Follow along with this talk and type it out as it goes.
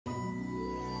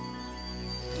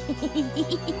What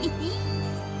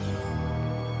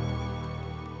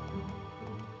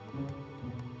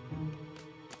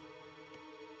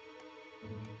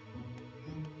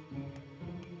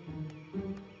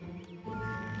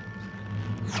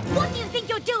do you think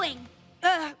you're doing?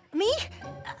 Me?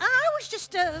 I was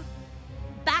just,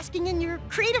 basking in your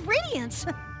creative radiance.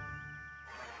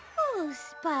 Oh,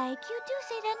 Spike, you do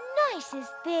say the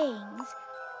nicest things.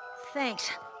 Thanks.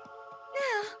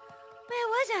 Now, where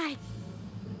was I?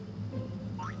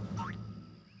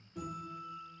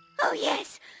 Oh,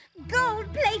 yes!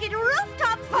 Gold-plated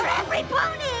rooftops for every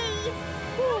pony!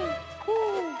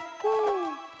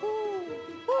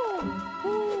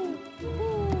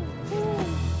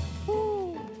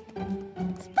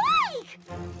 Spike!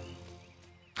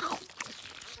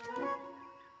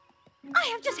 I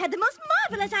have just had the most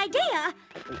marvelous idea!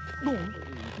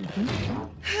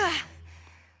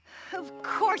 Of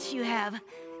course you have.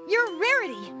 You're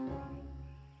Rarity.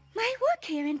 My work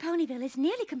here in Ponyville is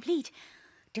nearly complete.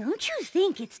 Don't you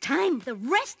think it's time the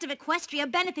rest of Equestria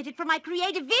benefited from my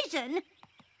creative vision?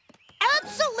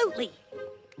 Absolutely!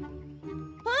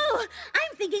 Oh,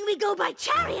 I'm thinking we go by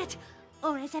chariot.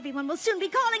 Or as everyone will soon be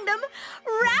calling them,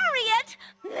 Rariot!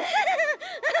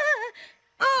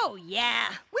 Oh, yeah.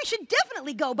 We should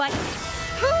definitely go by...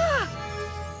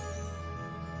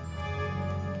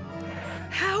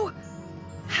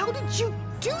 How did you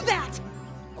do that?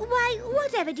 Why,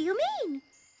 whatever do you mean?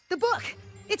 The book.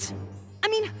 I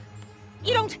mean,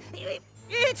 you don't...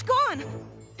 It's gone.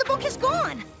 The book is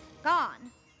gone.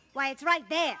 Gone? Why, it's right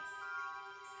there.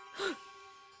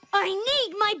 I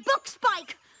need my book,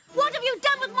 Spike! What have you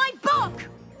done with my book?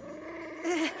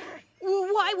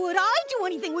 Why would I do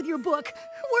anything with your book?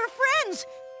 We're friends.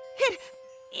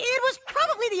 It was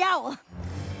probably the owl.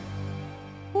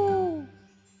 Oh.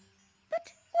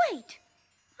 But wait.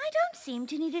 I don't seem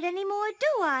to need it anymore,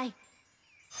 do I?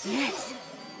 Yes.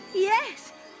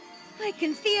 Yes. I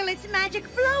can feel its magic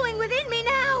flowing within me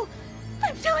now.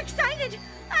 I'm so excited.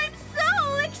 I'm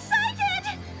so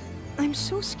excited. I'm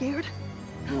so scared.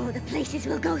 Oh, the places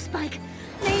we'll go, Spike.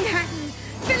 Manhattan,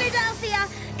 Philadelphia,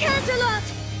 Canterlot.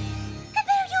 And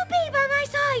there you'll be by my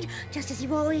side, just as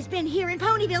you've always been here in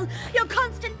Ponyville. Your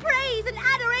constant praise and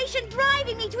adoration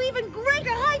driving me to even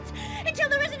greater heights until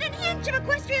there isn't an inch of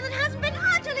Equestria that hasn't been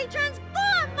utterly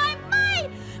transformed by my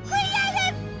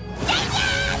creative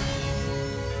genius!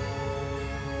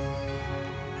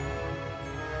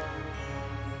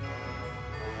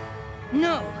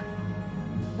 No.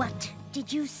 What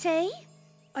did you say?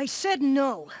 I said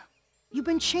no. You've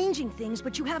been changing things,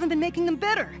 but you haven't been making them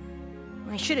better.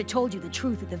 I should have told you the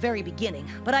truth at the very beginning,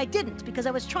 but I didn't because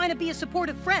I was trying to be a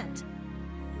supportive friend.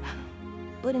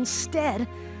 But instead,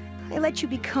 I let you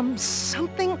become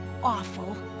something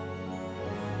awful.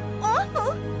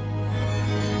 Awful?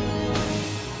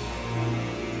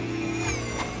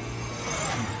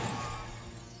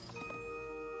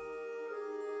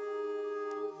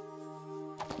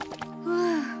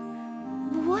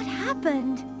 What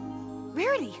happened?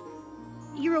 Rarity,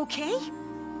 you're okay?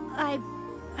 I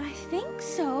think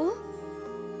so.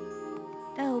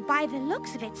 Though by the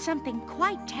looks of it, something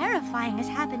quite terrifying has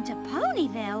happened to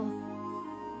Ponyville.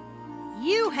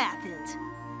 You haven't.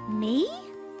 Me?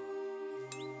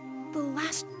 The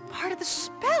last part of the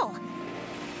spell.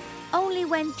 Only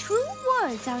when true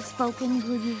words are spoken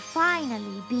will you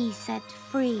finally be set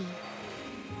free.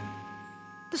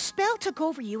 The spell took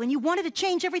over you and you wanted to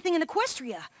change everything in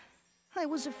Equestria. I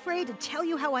was afraid to tell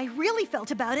you how I really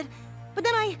felt about it, but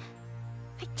then I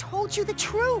told you the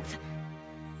truth.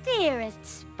 Dearest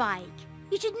Spike,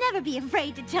 you should never be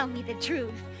afraid to tell me the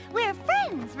truth. We're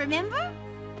friends, remember?